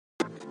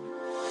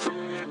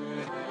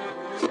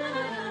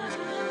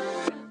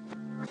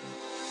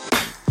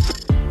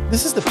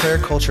This is the Prayer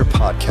Culture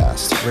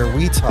Podcast, where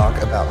we talk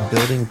about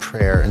building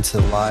prayer into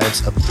the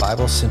lives of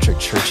Bible-centric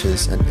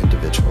churches and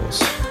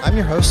individuals. I'm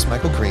your host,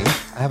 Michael Green.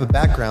 I have a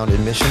background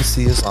in missions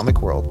to the Islamic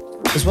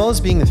world, as well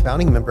as being the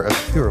founding member of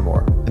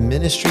Puramore, a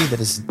ministry that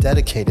is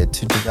dedicated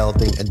to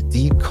developing a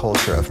deep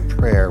culture of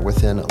prayer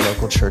within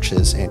local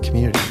churches and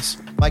communities.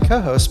 My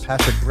co-host,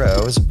 Patrick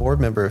Rowe, is a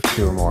board member of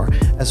Puramore,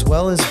 as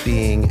well as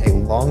being a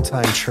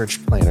longtime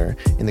church planner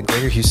in the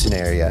greater Houston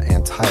area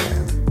and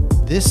Thailand.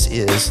 This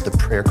is the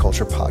Prayer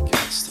Culture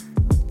Podcast.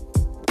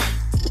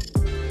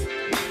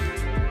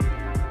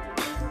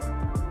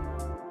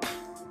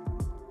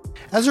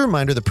 As a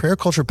reminder, the Prayer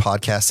Culture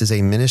Podcast is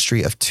a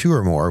ministry of Two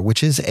or More,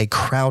 which is a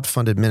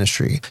crowd-funded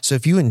ministry. So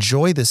if you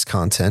enjoy this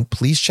content,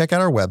 please check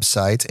out our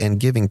website and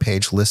giving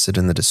page listed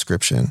in the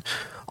description.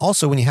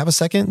 Also, when you have a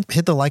second,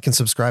 hit the like and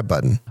subscribe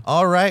button.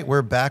 All right,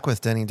 we're back with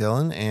Denny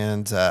Dillon,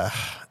 and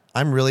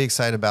I'm really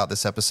excited about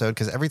this episode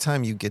because every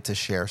time you get to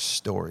share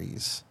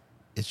stories,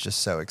 it's just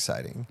so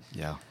exciting.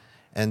 Yeah.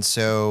 And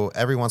so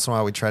every once in a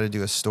while, we try to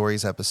do a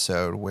stories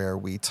episode where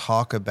we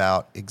talk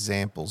about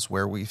examples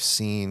where we've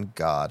seen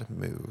God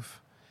move.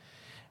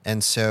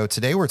 And so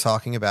today we're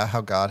talking about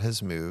how God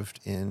has moved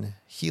in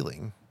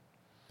healing.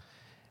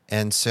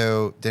 And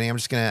so, Denny, I'm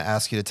just going to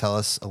ask you to tell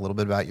us a little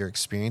bit about your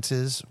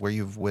experiences where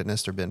you've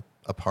witnessed or been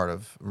a part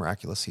of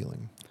miraculous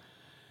healing.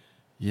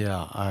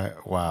 Yeah, I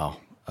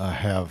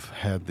have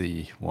had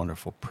the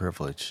wonderful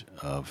privilege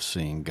of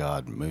seeing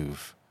God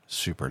move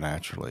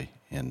supernaturally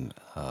in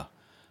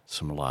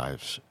some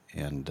lives,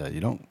 and you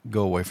don't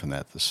go away from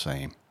that the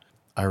same.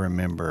 I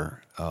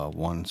remember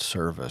one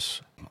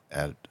service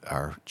at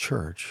our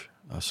church,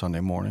 a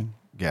Sunday morning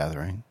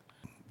gathering.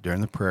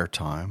 During the prayer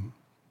time,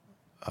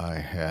 I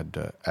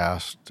had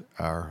asked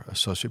our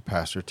associate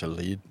pastor to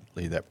lead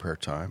that prayer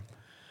time,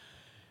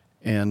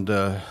 and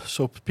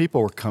so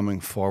people were coming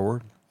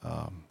forward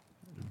to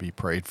be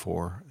prayed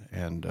for,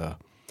 and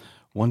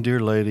one dear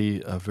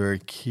lady, a very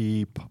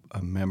key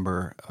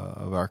member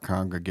of our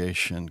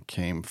congregation,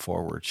 came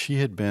forward.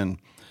 She had been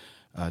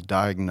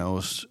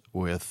diagnosed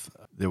with,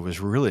 there was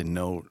really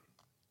no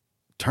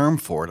term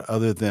for it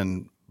other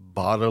than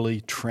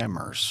bodily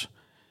tremors.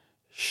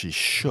 She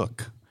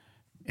shook,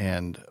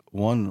 and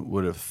one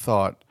would have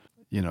thought,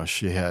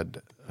 she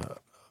had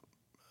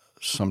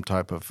some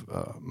type of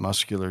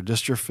muscular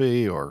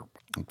dystrophy, or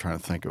I'm trying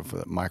to think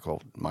of Michael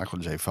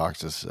J.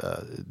 Fox's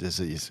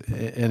disease.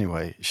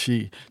 Anyway,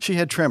 she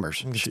had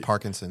tremors. It's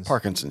Parkinson's.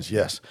 Parkinson's,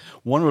 yes.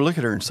 One would look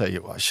at her and say,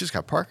 well, she's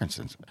got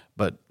Parkinson's.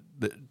 But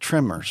the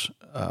tremors,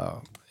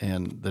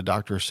 and the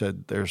doctor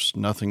said, there's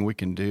nothing we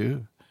can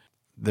do.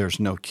 There's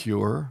no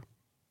cure,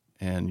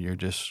 and you're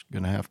just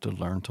going to have to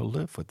learn to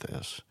live with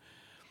this.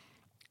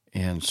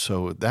 And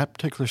so that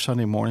particular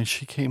Sunday morning,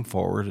 she came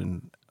forward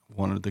and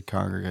wanted the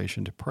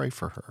congregation to pray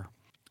for her.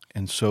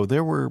 And so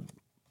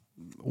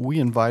we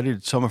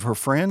invited some of her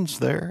friends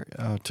there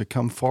to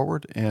come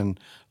forward and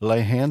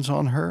lay hands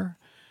on her.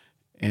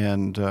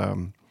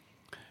 And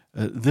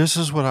this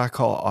is what I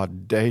call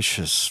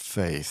audacious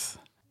faith.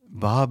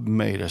 Bob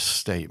made a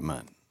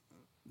statement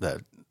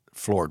that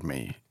floored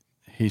me.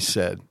 He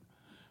said,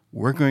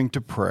 we're going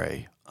to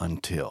pray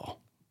until.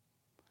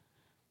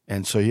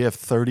 And so you have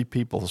 30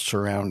 people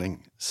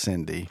surrounding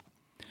Cindy,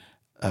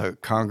 a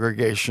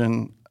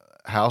congregation,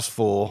 house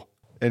full,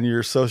 and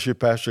your associate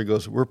pastor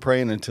goes, we're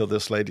praying until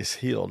this lady's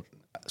healed.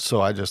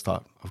 So I just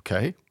thought,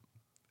 okay.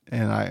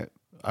 And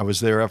I was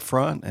there up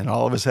front, and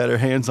all of us had our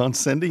hands on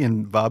Cindy,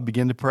 and Bob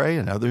began to pray,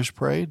 and others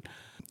prayed.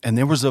 And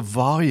there was a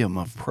volume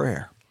of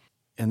prayer.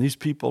 And these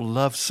people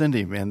loved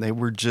Cindy, man. They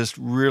were just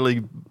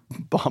really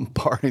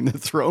bombarding the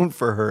throne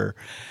for her.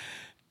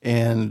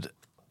 And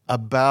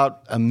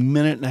about a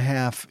minute and a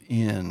half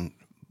in,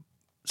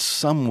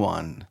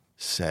 someone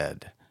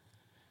said,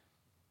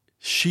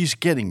 she's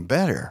getting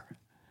better.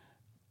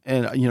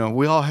 And,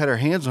 we all had our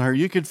hands on her.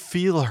 You could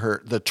feel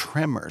the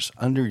tremors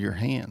under your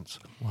hands.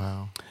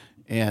 Wow.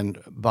 And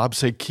Bob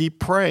said, keep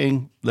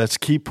praying. Let's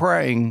keep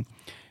praying.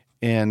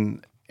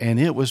 And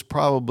it was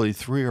probably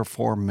 3 or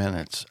 4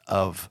 minutes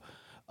of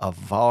a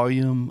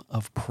volume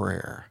of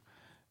prayer.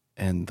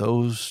 And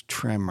those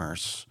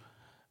tremors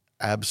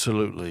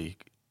absolutely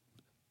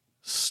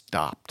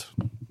stopped.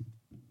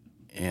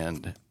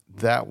 And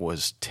that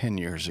was 10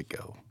 years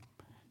ago.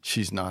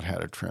 She's not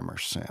had a tremor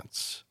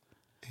since.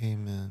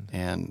 Amen.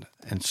 And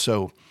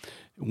so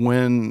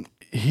when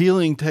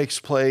healing takes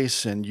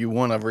place and you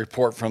want a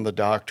report from the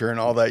doctor and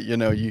all that,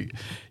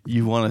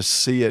 you want to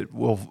see it.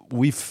 Well,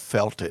 we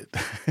felt it.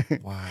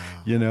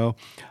 Wow.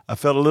 I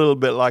felt a little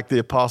bit like the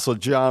Apostle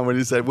John when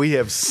he said, we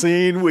have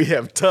seen, we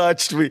have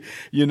touched, we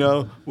had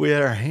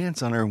our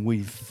hands on her and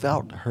we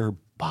felt her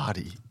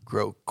body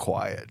grow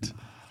quiet.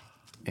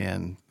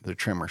 And the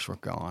tremors were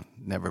gone,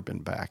 never been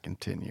back in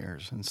 10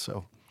 years. And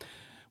so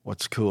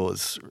what's cool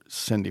is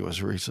Cindy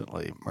was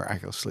recently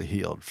miraculously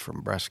healed from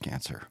breast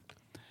cancer.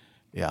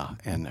 Yeah,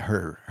 and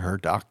her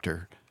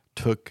doctor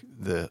took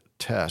the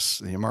tests,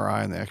 the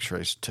MRI and the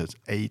x-rays, to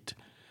 8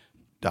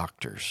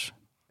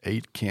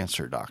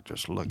 cancer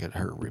doctors look at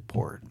her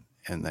report,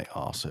 and they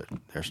all said,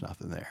 there's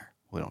nothing there.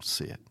 We don't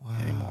see it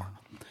anymore.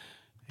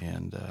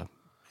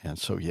 And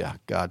so, yeah,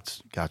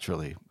 God's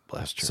really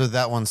blessed her. So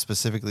that one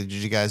specifically, did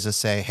you guys just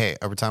say, hey,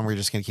 over time we're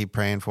just going to keep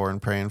praying for?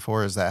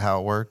 Is that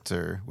how it worked,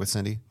 or with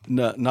Cindy?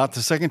 No, not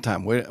the second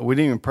time. We didn't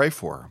even pray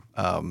for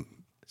her.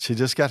 She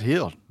just got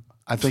healed.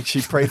 I think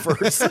she prayed for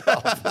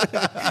herself.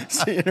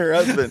 She and her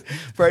husband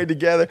prayed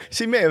together.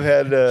 She may have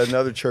had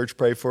another church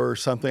pray for her or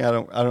something. I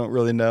don't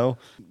really know.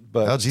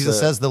 But well, Jesus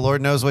says the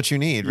Lord knows what you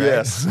need, right?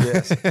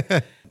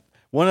 Yes.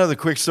 One other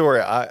quick story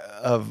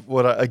of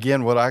what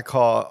I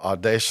call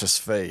audacious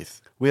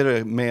faith. We had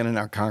a man in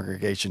our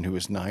congregation who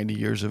was 90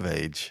 years of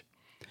age,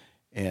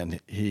 and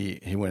he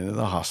went into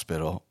the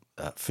hospital.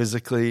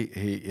 Physically,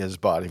 his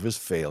body was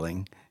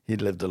failing. He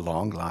lived a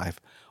long life.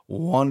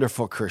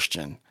 Wonderful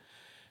Christian.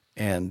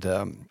 And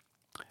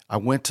I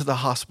went to the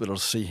hospital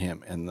to see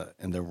him,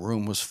 and the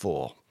room was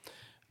full.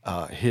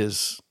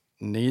 His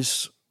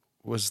niece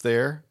was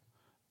there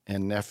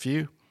and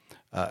nephew,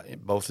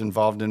 both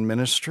involved in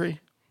ministry.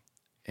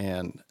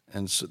 And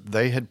so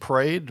they had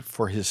prayed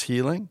for his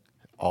healing.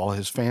 All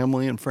his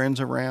family and friends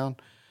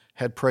around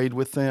had prayed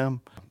with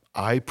them.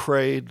 I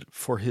prayed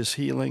for his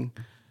healing.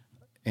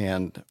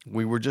 And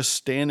we were just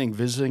standing,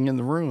 visiting in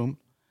the room.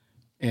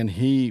 And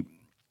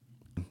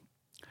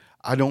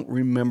I don't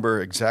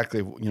remember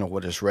exactly,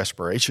 what his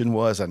respiration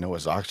was. I know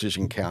his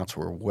oxygen counts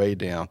were way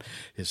down.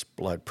 His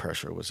blood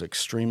pressure was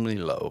extremely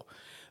low.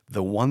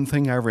 The one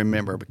thing I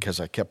remember, because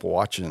I kept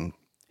watching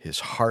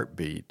his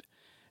heartbeat,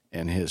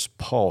 and his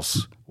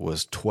pulse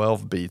was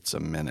 12 beats a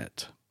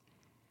minute.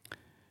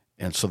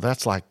 And so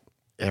that's like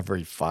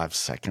every 5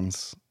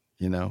 seconds,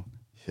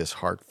 his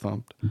heart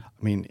thumped. I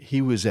mean,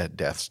 he was at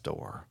death's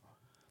door.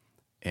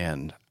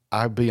 And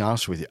I'll be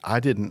honest with you, I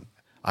didn't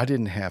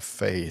have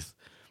faith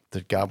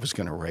that God was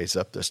going to raise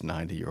up this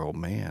 90-year-old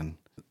man.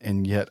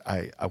 And yet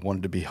I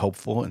wanted to be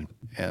hopeful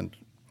and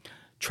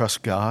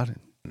trust God.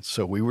 And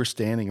so we were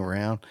standing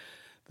around.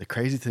 The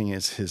crazy thing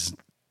is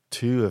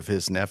two of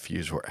his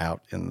nephews were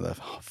out in the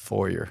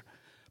foyer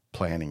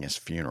planning his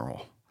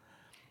funeral.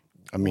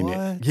 I mean,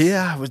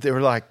 they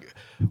were like,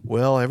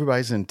 well,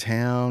 everybody's in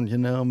town,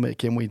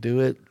 can we do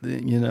it?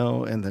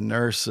 And the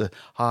nurse,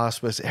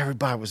 hospice,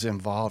 everybody was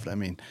involved. I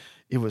mean,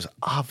 it was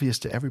obvious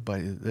to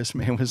everybody that this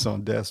man was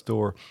on death's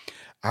door.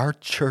 Our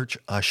church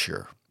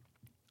usher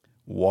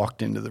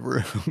walked into the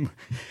room,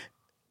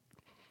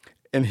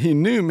 and he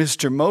knew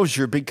Mr.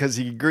 Mosier because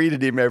he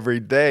greeted him every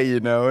day,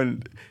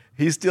 and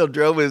he still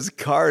drove his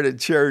car to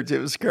church. It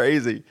was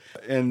crazy.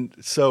 And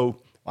so,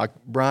 like,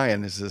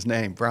 Brian is his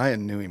name.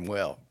 Brian knew him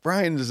well.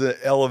 Brian is an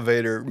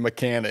elevator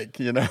mechanic,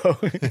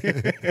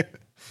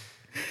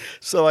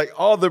 So, like,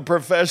 all the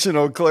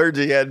professional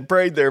clergy had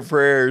prayed their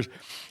prayers,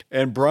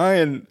 and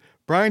Brian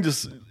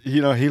just, he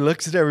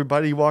looks at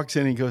everybody. He walks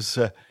in and he goes,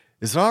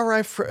 is it all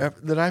right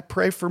that I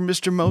pray for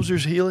Mr.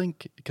 Moser's healing?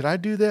 Could I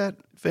do that,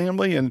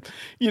 family? And,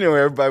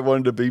 everybody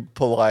wanted to be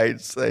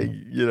polite,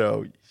 say,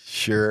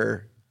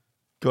 sure,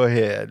 go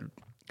ahead.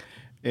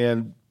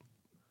 And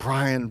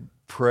Brian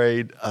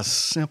prayed a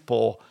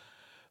simple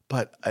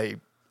but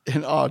an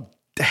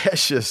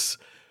audacious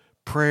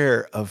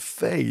prayer of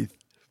faith.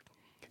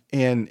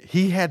 And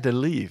he had to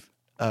leave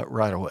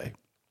right away.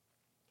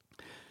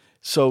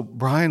 So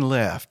Brian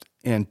left.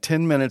 And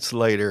 10 minutes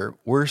later,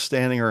 we're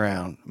standing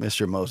around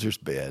Mr. Moser's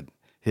bed,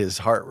 his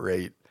heart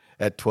rate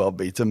at 12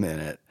 beats a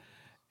minute,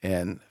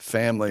 and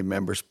family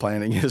members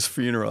planning his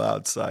funeral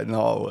outside in the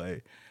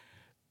hallway.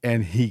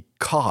 And he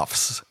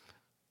coughs.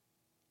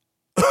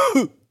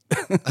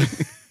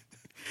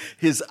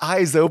 His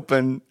eyes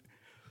open,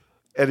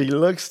 and he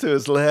looks to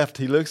his left,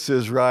 he looks to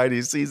his right,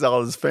 he sees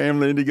all his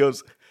family, and he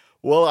goes,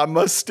 well, I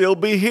must still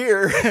be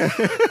here.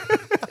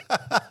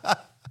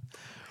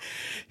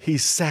 He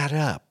sat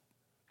up.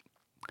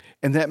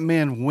 And that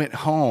man went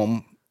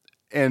home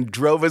and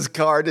drove his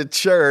car to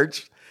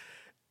church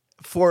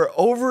for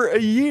over a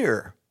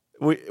year.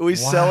 We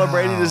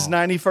celebrated his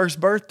 91st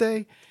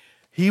birthday.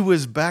 He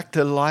was back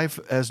to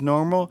life as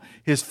normal.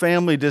 His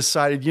family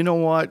decided, you know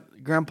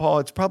what, Grandpa,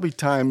 it's probably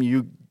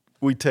time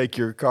we take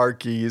your car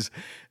keys.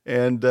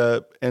 And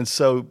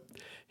so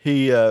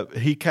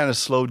he kind of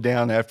slowed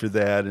down after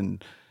that.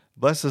 And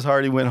bless his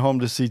heart, he went home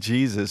to see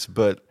Jesus.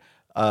 But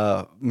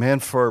man,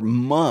 for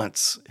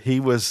months, he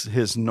was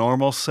his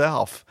normal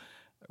self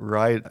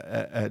right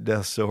at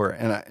death's door.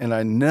 And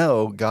I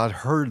know God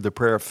heard the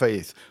prayer of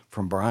faith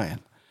from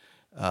Brian.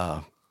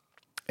 And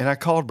I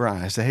called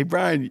Brian. I said, hey,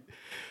 Brian,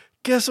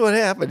 guess what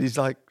happened? He's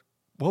like,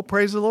 well,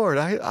 praise the Lord.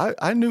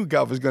 I knew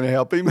God was going to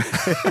help him.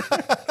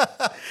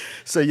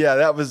 So, yeah,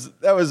 that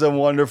was a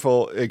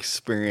wonderful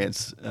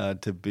experience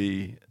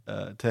to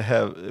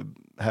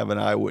have an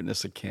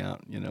eyewitness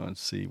account, and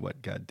see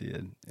what God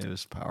did. It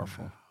was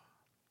powerful.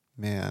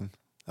 Man,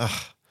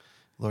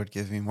 Lord,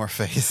 give me more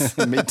faith.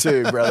 Me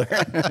too, brother.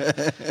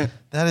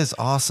 That is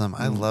awesome.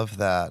 I love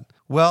that.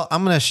 Well,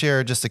 I'm going to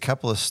share just a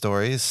couple of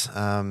stories.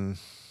 Thank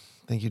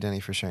you,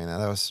 Denny, for sharing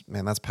that.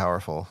 That's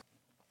powerful.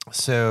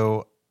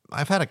 So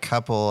I've had a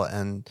couple,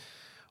 and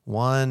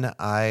One,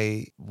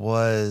 I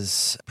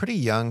was pretty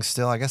young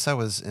still. I guess I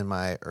was in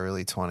my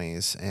early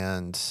 20s,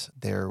 and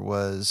there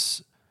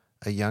was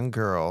a young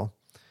girl,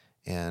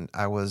 and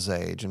I was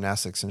a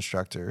gymnastics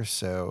instructor,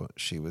 so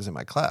she was in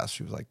my class.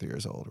 She was like 3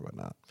 years old or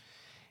whatnot,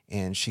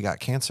 and she got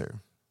cancer.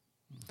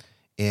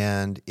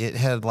 And it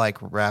had like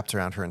wrapped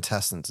around her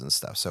intestines and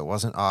stuff, so it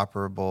wasn't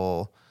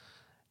operable.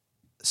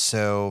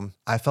 So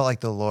I felt like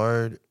the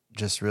Lord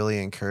just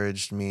really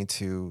encouraged me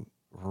to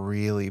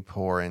really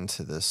pour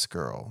into this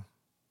girl,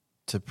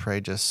 to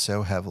pray just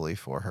so heavily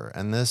for her.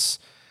 And this,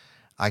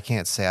 I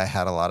can't say I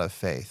had a lot of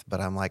faith,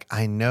 but I'm like,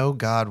 I know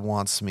God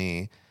wants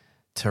me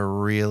to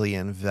really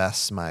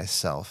invest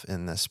myself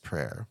in this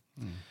prayer.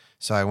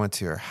 So I went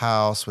to her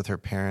house with her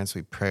parents.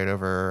 We prayed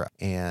over her,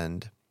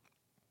 and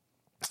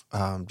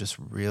just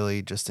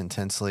really just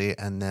intensely.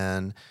 And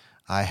then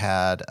I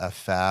had a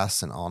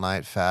fast, an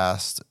all-night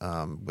fast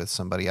with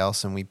somebody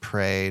else, and we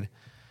prayed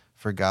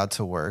for God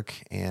to work.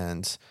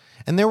 And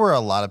there were a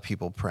lot of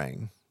people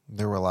praying.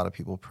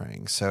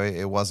 So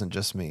it wasn't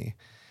just me.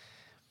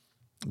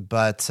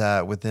 But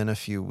within a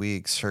few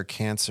weeks, her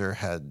cancer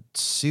had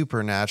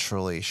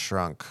supernaturally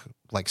shrunk,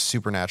 like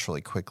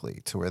supernaturally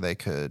quickly, to where they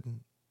could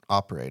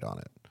operate on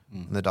it.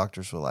 And the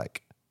doctors were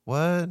like,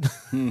 what?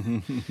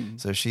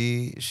 So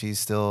she's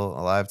still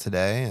alive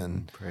today,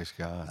 and Praise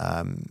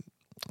God.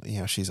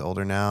 She's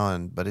older now,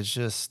 but it's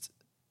just,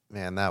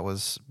 man, that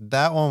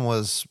one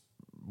was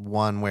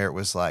one where it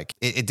was like,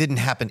 it didn't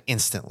happen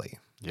instantly.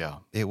 Yeah.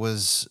 It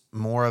was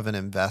more of an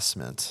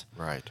investment.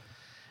 Right.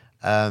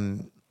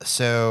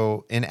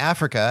 So in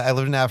Africa, I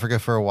lived in Africa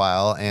for a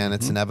while, and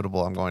it's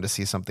inevitable I'm going to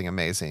see something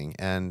amazing.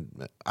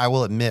 And I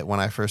will admit,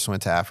 when I first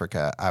went to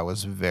Africa, I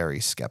was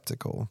very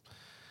skeptical.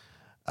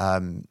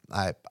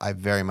 I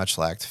very much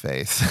lacked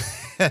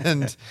faith.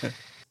 And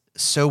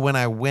so when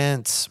I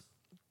went,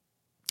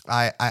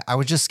 I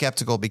was just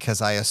skeptical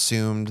because I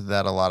assumed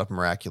that a lot of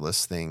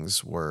miraculous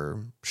things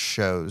were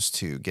shows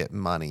to get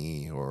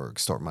money or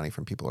extort money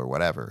from people or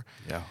whatever.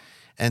 Yeah.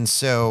 And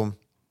so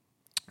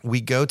we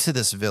go to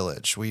this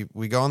village.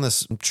 We go on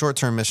this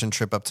short-term mission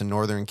trip up to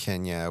northern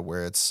Kenya,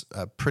 where it's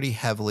a pretty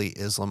heavily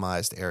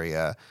Islamized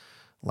area.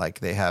 Like,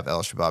 they have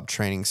Al-Shabaab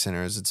training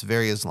centers. It's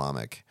very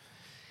Islamic.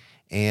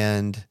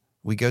 And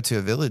we go to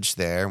a village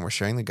there, and we're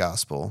sharing the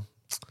gospel,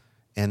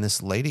 and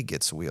this lady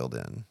gets wheeled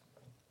in.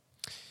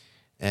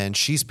 And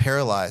she's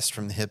paralyzed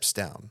from the hips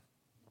down.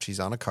 She's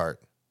on a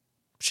cart.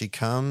 She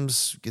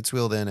comes, gets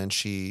wheeled in, and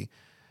the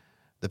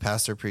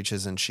pastor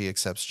preaches, and she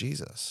accepts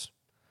Jesus.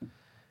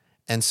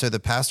 And so the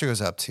pastor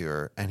goes up to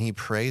her, and he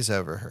prays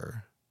over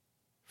her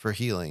for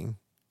healing.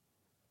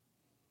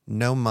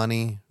 No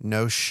money,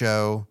 no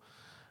show,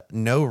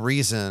 no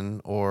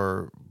reason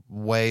or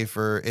way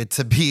for it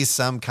to be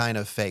some kind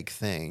of fake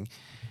thing.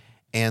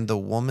 And the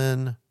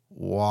woman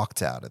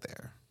walked out of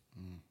there.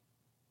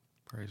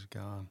 Praise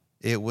God.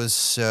 It was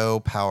so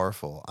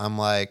powerful. I'm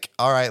like,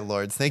 all right,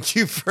 Lord, thank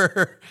you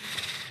for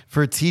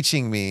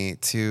teaching me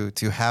to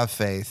have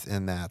faith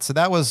in that. So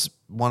that was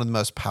one of the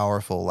most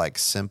powerful, like,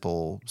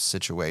 simple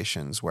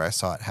situations where I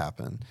saw it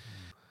happen.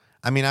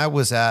 I mean, I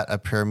was at a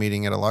prayer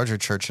meeting at a larger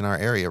church in our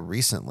area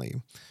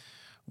recently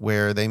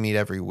where they meet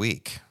every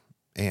week,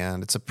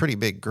 and it's a pretty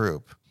big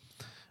group.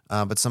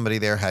 But somebody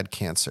there had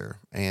cancer,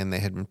 and they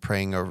had been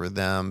praying over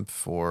them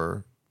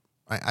for,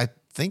 I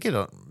think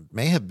it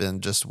may have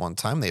been just one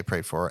time they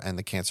prayed for her, and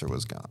the cancer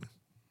was gone.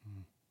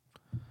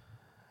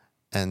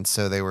 And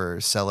so they were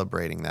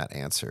celebrating that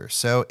answer.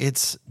 So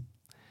it's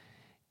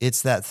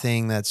that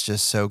thing that's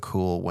just so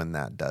cool when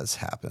that does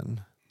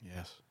happen.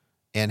 Yes.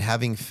 And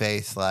having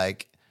faith,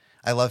 like,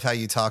 I love how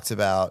you talked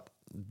about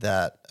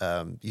that.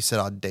 You said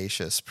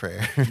audacious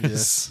prayers.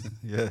 Yes.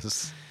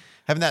 Yes.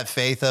 Having that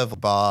faith of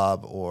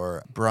Bob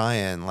or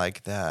Brian,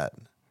 like that.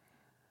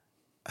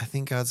 I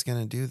think God's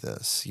going to do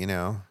this,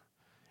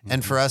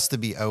 And for us to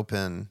be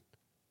open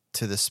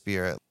to the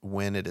Spirit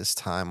when it is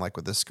time, like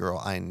with this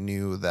girl, I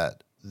knew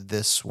that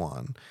this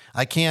one,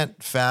 I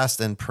can't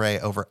fast and pray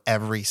over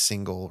every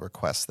single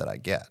request that I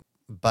get,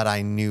 but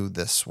I knew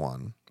this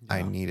one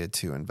I needed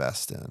to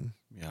invest in.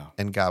 Yeah.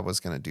 And God was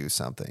going to do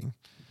something.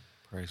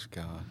 Praise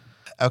God.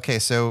 Okay,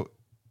 so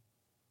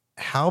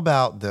how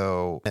about,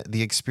 though,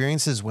 the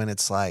experiences when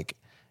it's like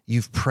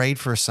you've prayed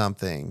for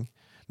something,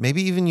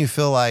 maybe even you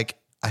feel like,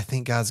 I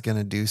think God's going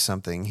to do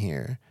something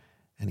here,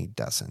 and he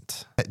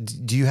doesn't.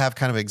 Do you have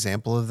kind of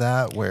example of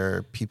that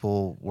where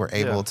people were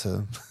able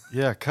to?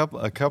 Yeah, a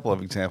couple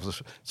of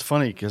examples. It's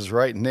funny because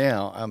right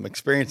now I'm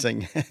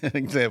experiencing an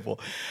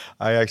example.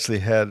 I actually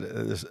had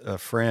a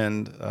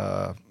friend,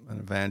 an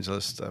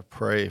evangelist,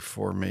 pray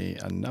for me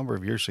a number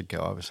of years ago.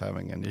 I was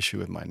having an issue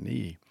with my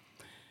knee,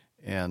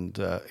 and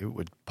it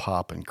would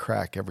pop and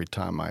crack every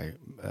time I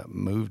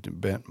moved and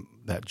bent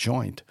that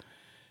joint,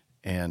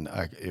 and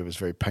it was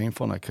very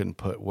painful, and I couldn't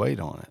put weight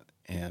on it.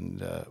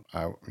 And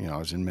I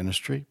was in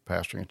ministry,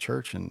 pastoring a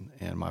church, and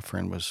my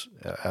friend was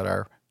at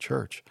our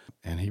church,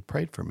 and he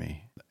prayed for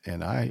me.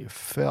 And I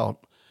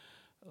felt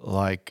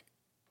like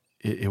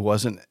it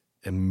wasn't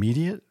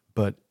immediate,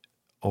 but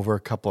over a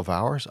couple of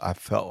hours, I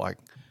felt like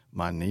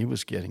my knee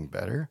was getting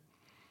better.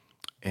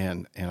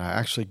 And I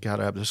actually got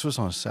up. This was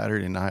on a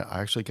Saturday night.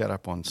 I actually got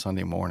up on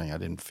Sunday morning. I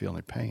didn't feel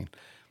any pain,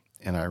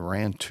 and I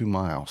ran 2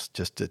 miles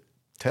just to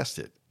test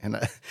it.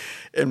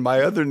 And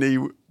my other knee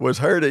was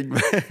hurting,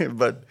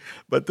 but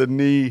the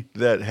knee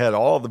that had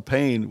all the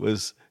pain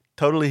was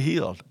totally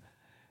healed.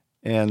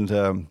 And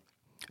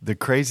the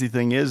crazy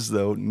thing is,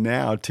 though,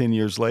 now 10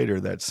 years later,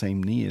 that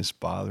same knee is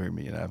bothering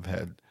me, and I've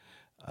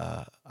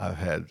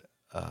had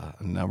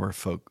a number of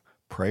folk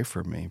pray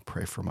for me,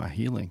 pray for my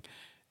healing,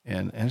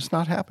 and it's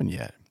not happened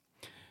yet.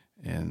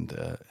 And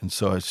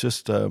so it's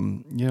just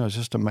it's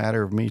just a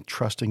matter of me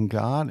trusting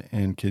God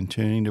and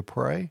continuing to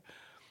pray,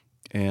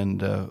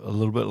 and a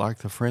little bit like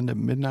the friend at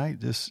midnight,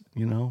 just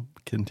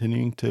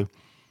continuing to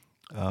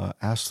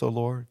ask the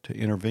Lord to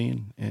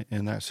intervene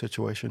in that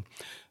situation.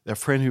 That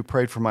friend who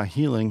prayed for my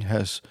healing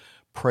has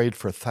prayed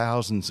for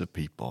thousands of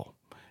people,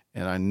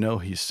 and I know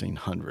he's seen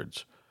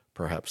hundreds,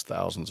 perhaps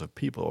thousands of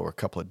people over a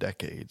couple of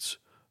decades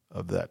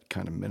of that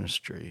kind of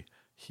ministry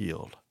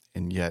healed.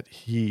 And yet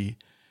he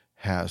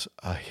has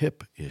a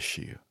hip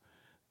issue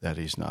that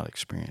he's not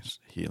experienced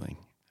healing.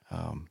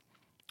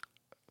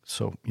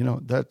 So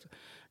that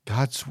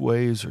God's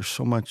ways are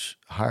so much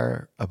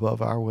higher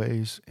above our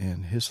ways,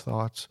 and his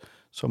thoughts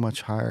so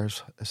much higher,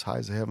 as high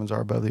as the heavens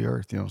are above the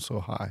earth, so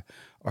high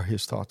are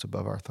his thoughts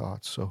above our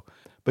thoughts. So,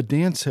 but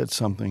Dan said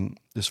something,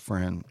 this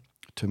friend,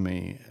 to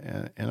me,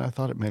 and I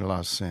thought it made a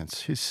lot of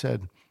sense. He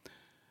said,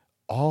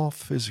 all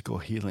physical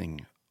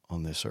healing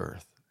on this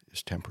earth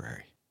is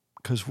temporary,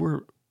 because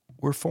we're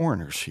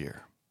foreigners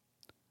here.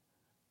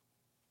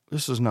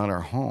 This is not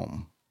our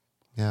home.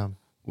 Yeah.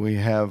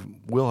 We'll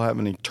have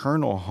an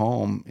eternal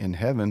home in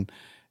heaven,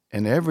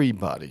 and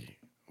everybody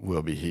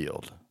will be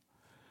healed.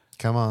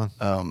 Come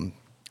on.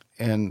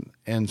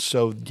 And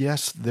so,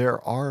 yes,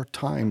 there are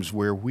times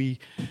where we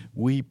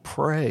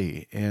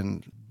pray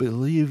and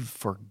believe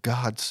for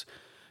God's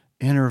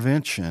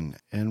intervention,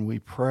 and we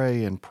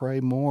pray and pray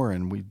more,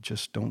 and we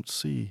just don't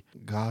see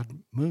God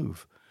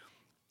move.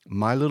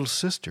 My little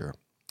sister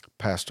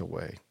passed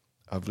away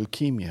of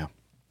leukemia,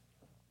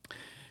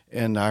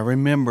 and I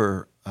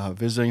remember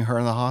visiting her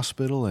in the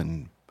hospital,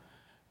 and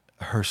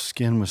her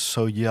skin was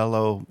so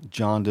yellow,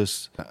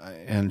 jaundiced,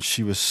 and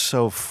she was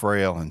so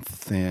frail and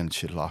thin.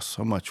 She had lost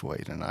so much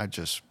weight, and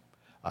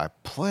I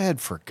pled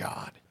for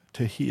God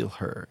to heal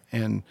her.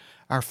 And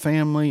our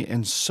family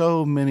and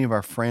so many of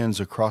our friends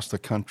across the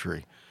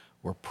country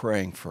were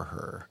praying for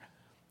her.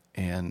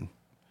 And,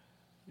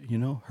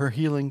 her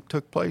healing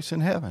took place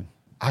in heaven.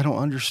 I don't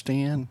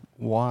understand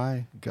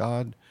why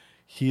God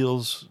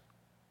heals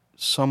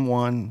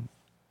someone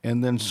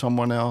and then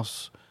someone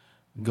else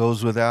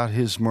goes without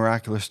his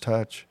miraculous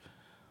touch.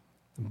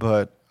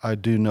 But I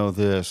do know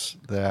this,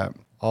 that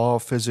all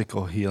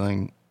physical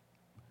healing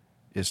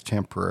is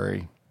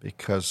temporary,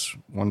 because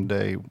one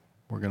day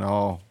we're going to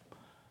all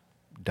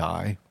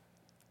die.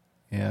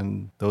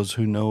 And those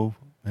who know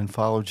and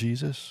follow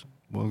Jesus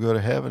will go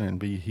to heaven and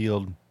be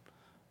healed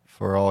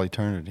for all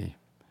eternity.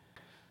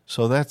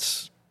 So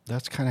that's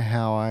kind of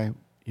how I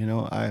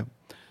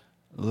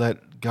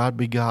let God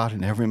be God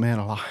and every man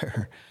a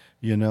liar.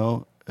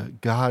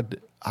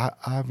 God,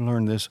 I've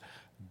learned this.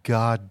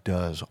 God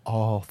does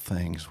all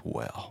things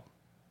well.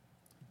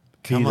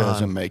 He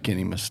doesn't make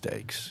any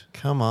mistakes.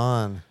 Come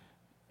on.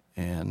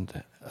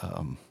 And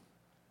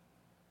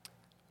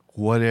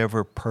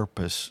whatever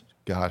purpose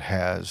God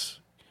has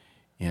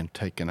in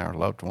taking our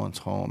loved ones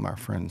home, our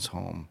friends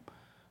home,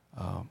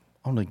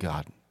 only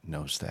God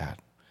knows that.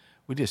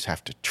 We just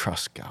have to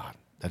trust God,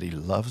 that he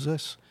loves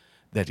us,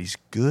 that he's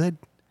good,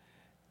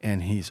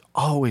 and he's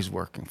always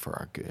working for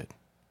our good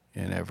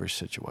in every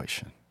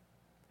situation.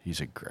 He's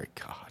a great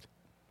God.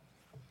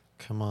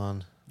 Come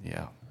on.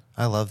 Yeah.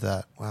 I love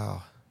that.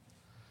 Wow.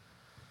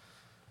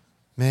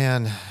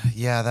 Man,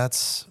 yeah,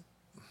 it's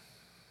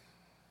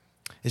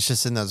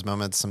just in those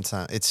moments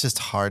sometimes, it's just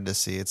hard to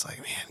see. It's like,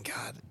 man,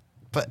 God,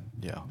 but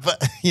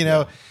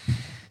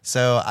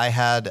So I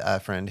had a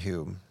friend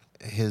who,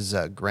 his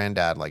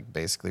granddad,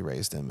 basically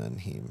raised him, and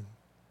he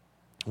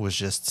was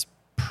just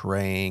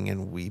praying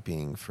and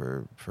weeping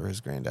for his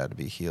granddad to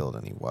be healed,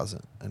 and he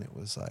wasn't. And it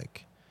was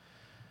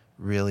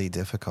really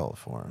difficult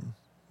for him,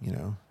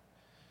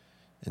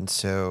 And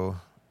so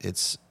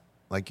it's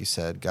like you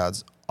said,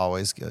 God's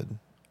always good,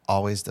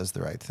 always does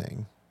the right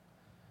thing.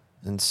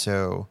 And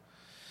so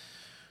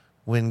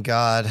when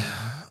God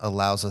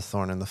allows a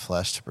thorn in the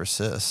flesh to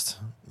persist,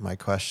 my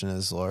question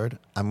is, Lord,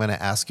 I'm going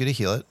to ask you to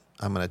heal it.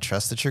 I'm going to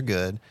trust that you're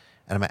good,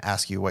 and I'm going to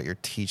ask you what you're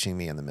teaching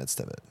me in the midst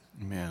of it.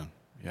 Man,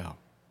 yeah.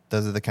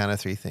 Those are the kind of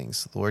three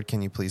things. Lord,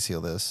 can you please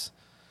heal this?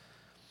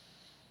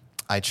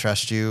 I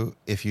trust you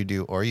if you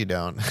do or you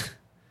don't.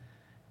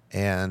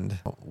 And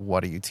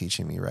what are you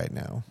teaching me right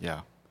now?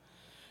 Yeah.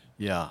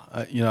 Yeah.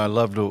 I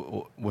loved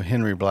when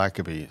Henry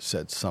Blackaby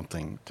said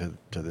something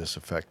to this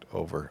effect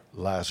over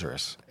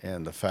Lazarus,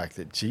 and the fact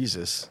that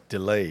Jesus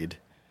delayed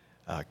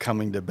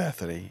coming to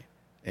Bethany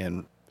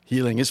and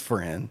healing his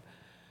friend.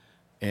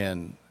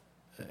 And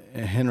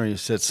Henry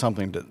said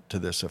something to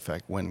this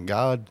effect: when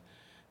God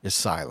is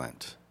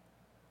silent,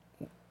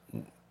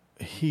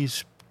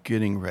 he's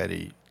getting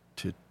ready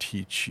to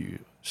teach you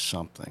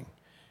something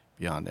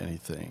beyond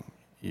anything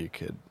you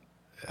could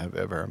have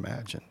ever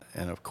imagined.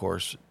 And of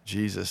course,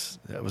 Jesus,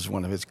 that was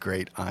one of his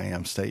great I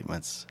am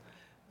statements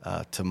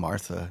to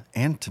Martha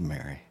and to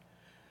Mary.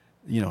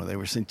 You know, they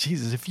were saying,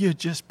 Jesus, if you had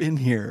just been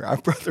here, our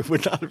brother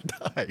would not have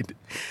died.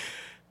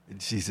 And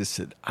Jesus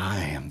said, I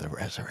am the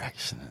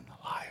resurrection and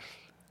the life.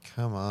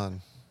 Come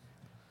on.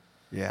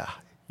 Yeah,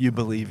 you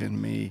believe in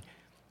me,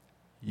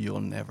 you'll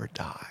never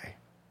die.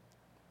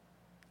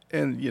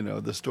 And, you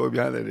know, the story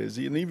behind that is,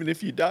 and even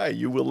if you die,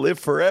 you will live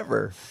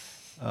forever.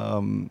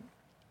 And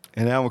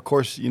now, of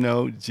course, you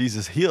know,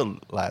 Jesus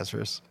healed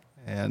Lazarus,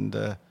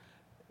 and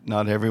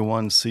not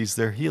everyone sees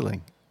their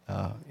healing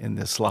in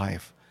this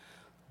life.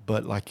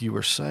 But like you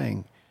were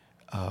saying,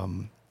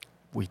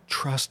 we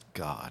trust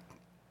God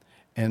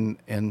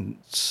and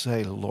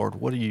say, Lord,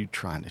 what are you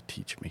trying to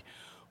teach me?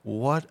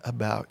 What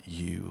about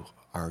you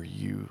are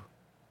you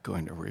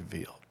going to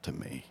reveal to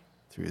me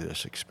through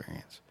this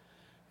experience?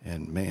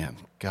 And man,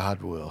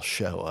 God will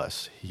show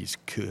us he's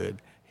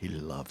good. He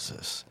loves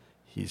us.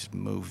 He's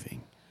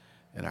moving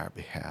in our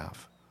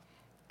behalf.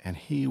 And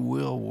he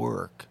will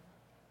work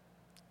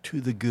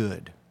to the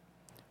good,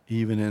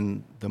 even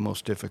in the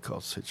most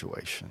difficult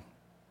situation.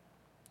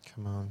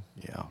 Come on.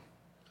 Yeah.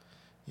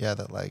 Yeah,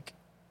 the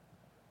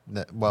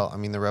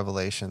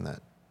revelation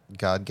that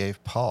God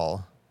gave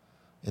Paul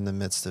in the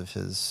midst of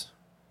his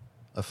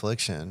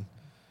affliction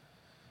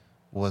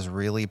was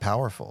really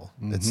powerful.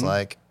 Mm-hmm. It's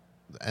like,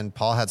 and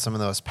Paul had some of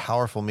those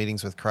powerful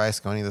meetings with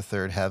Christ, going to the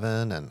third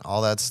heaven and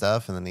all that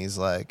stuff. And then he's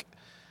like,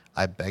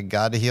 I begged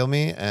God to heal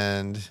me,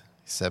 and he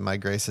said, my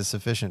grace is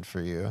sufficient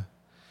for you.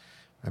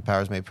 My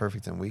power is made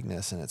perfect in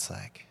weakness. And it's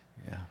like,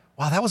 yeah,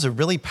 wow, that was a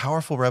really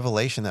powerful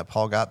revelation that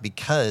Paul got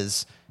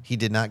because he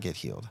did not get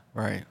healed.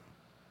 Right.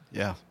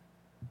 Yeah.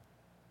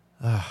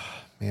 Oh,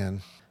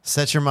 man.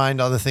 Set your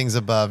mind on the things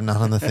above, not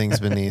on the things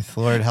beneath.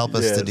 Lord, help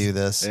us to do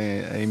this.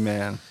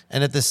 Amen.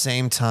 And at the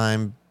same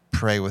time,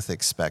 pray with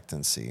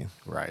expectancy.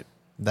 Right.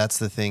 That's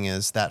the thing,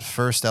 is that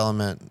first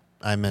element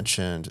I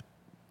mentioned,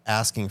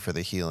 asking for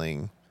the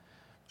healing.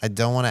 I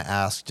don't want to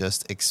ask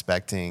just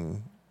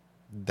expecting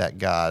that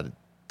God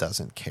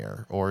doesn't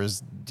care, or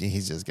he's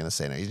just going to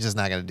say no. He's just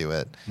not going to do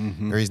it,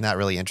 or he's not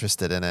really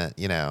interested in it.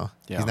 You know,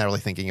 he's not really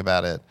thinking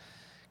about it,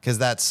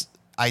 because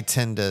I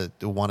tend to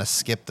want to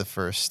skip the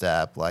first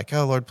step. Like,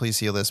 oh Lord, please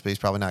heal this, but he's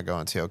probably not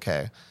going to.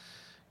 Okay,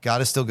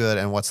 God is still good,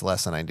 and what's the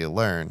lesson I do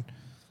learn?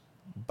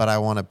 But I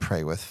want to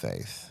pray with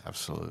faith.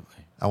 Absolutely.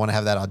 I want to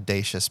have that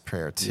audacious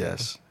prayer too.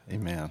 Yes.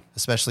 Amen.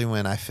 Especially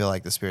when I feel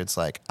like the Spirit's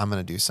like, I'm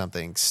going to do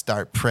something.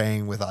 Start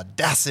praying with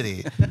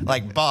audacity,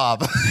 like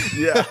Bob.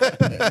 Yeah.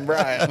 And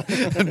Brian.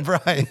 And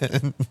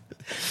Brian.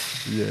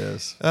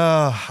 Yes.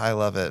 Oh, I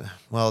love it.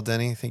 Well,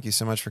 Denny, thank you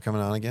so much for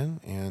coming on again.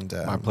 And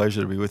my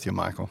pleasure to be with you,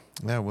 Michael.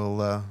 Yeah,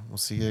 we'll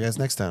see you guys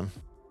next time.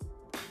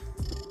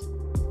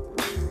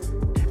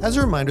 As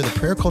a reminder, the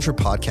Prayer Culture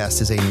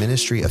Podcast is a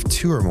ministry of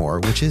two or more,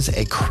 which is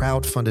a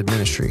crowd-funded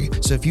ministry.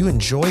 So if you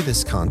enjoy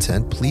this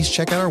content, please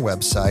check out our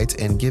website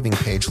and giving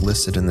page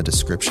listed in the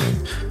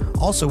description.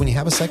 Also, when you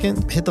have a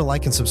second, hit the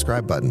like and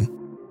subscribe button.